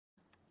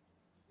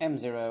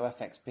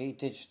M0FXB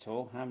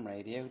Digital Ham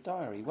Radio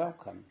Diary,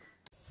 welcome.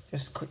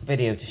 Just a quick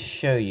video to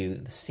show you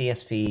the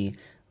CSV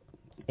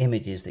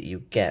images that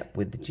you get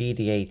with the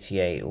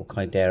GD-88 or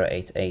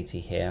GD-88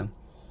 here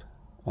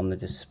on the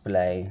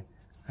display,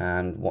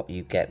 and what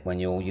you get when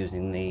you're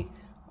using the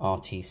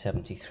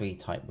RT73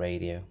 type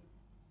radio.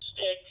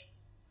 Stick,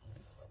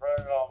 run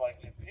it on my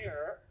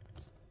computer,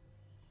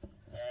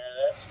 and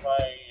that's my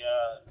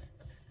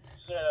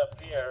setup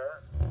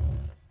here.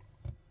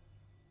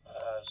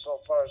 So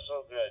far,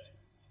 so good.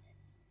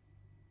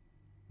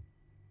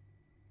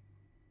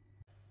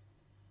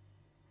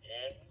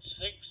 And 6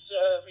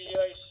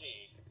 VIC,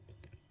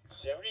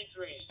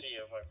 73 see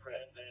you, my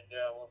friend, and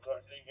we'll talk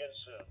to you again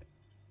soon.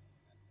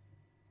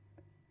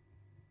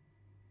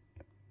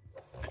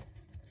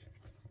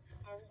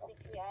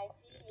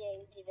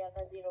 Yankee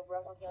Delta Zero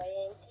Bravo Kilo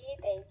Yankee.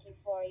 Thank you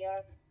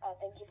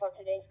for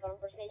today's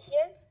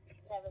conversation.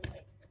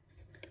 7-3.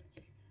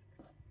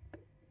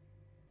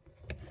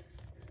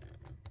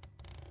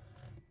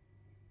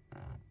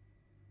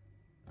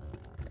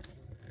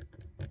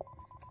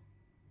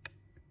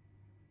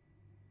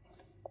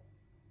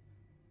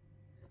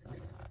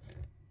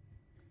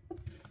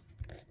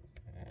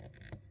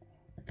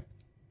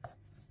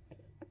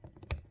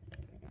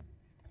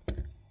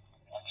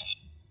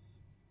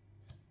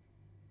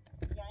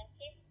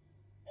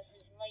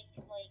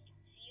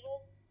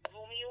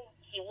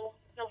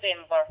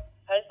 November.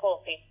 How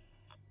copy?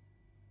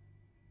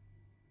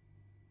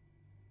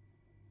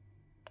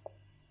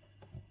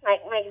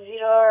 Mike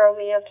 0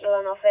 Romeo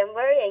Kilo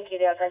November, Yankee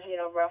Delta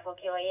 0 Bravo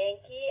Kilo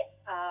Yankee.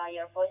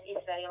 Your voice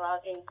is very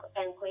loud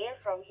and clear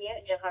from here,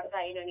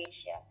 Jakarta,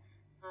 Indonesia.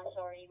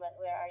 Sorry, but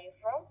where are you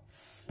from?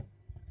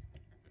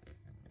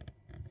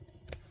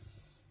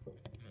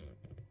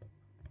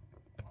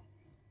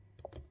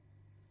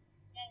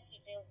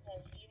 Yankee Delta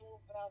 0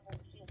 Bravo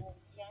Kilo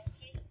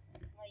Yankee.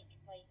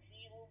 Mike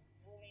 0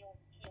 Romeo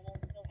Kilo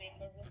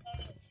November.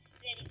 Returning.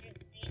 Very good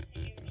day to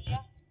you here.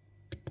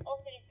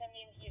 Operator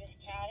name here is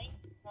Carrie.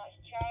 That's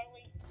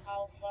Charlie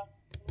Alpha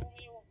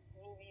Romeo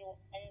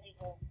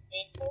Indigo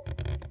Echo.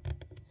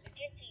 The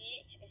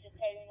GT8 is the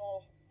town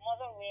of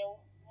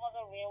Motherwell,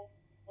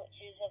 which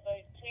is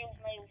about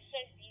 12 miles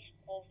southeast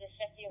of the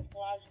city of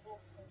Glasgow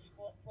in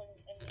Scotland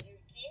in the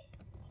UK.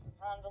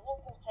 And the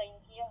local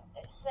time here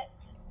is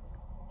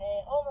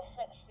almost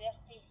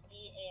 6:30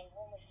 AM,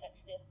 almost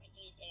 6:30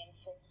 AM.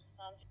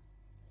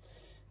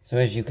 So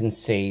as you can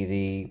see,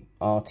 the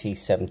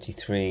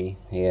RT73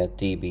 here,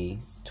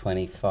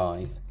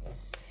 DB25,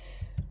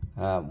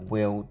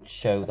 will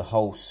show the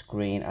whole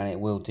screen, and it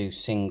will do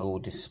single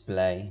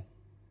display.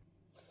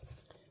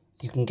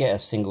 You can get a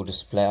single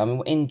display. I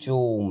mean, in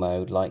dual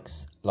mode, like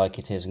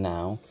it is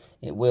now,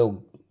 it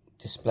will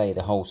display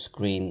the whole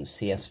screen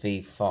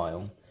CSV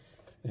file.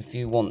 But if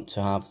you want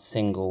to have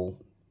single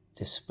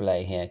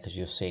display here, because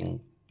you're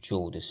seeing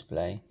dual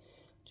display,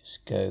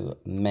 just go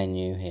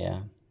menu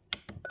here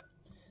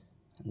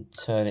and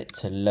turn it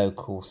to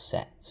local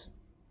set,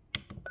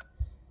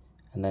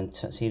 and then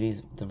see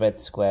the red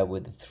square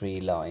with the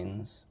 3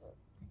 lines.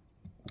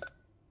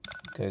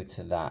 Go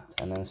to that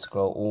and then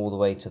scroll all the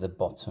way to the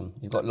bottom.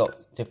 You've got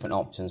lots of different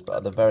options, but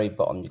at the very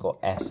bottom you've got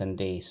S and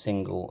D,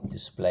 single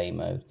display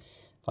mode.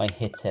 If I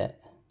hit it,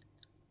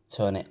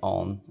 turn it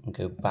on and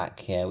go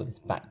back here with this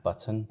back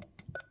button,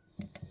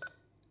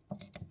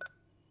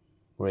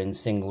 we're in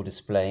single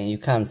display. You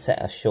can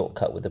set a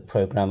shortcut with the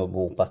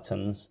programmable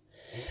buttons.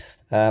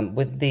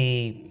 With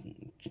the,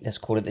 let's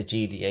call it the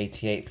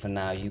GD-88 for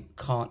now, you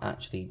can't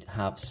actually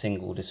have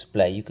single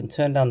display. You can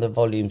turn down the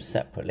volume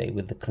separately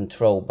with the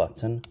control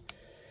button,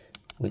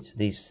 which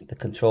the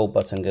control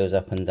button goes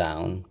up and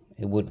down.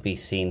 It would be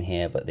seen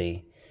here, but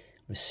the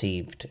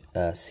received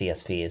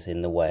CSV is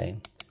in the way.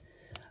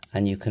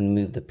 And you can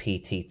move the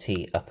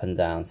PTT up and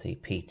down, see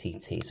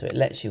PTT. So it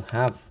lets you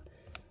have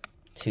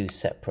 2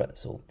 separate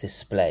sort of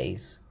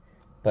displays,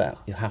 but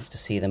you have to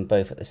see them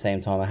both at the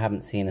same time. I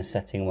haven't seen a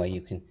setting where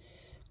you can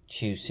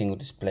choose single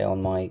display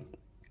on my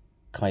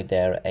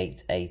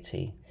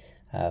GD-88.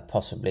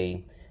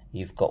 Possibly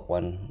you've got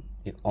one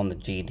on the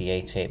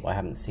GD-88, but I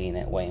haven't seen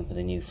it, waiting for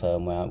the new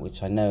firmware,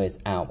 which I know is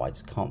out, but I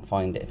just can't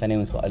find it. If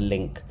anyone's got a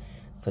link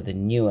for the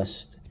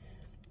newest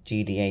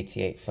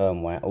GD-88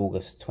 firmware,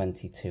 August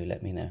 22,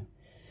 let me know.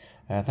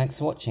 Thanks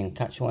for watching.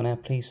 Catch you on air.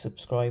 Please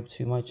subscribe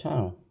to my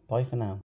channel. Bye for now.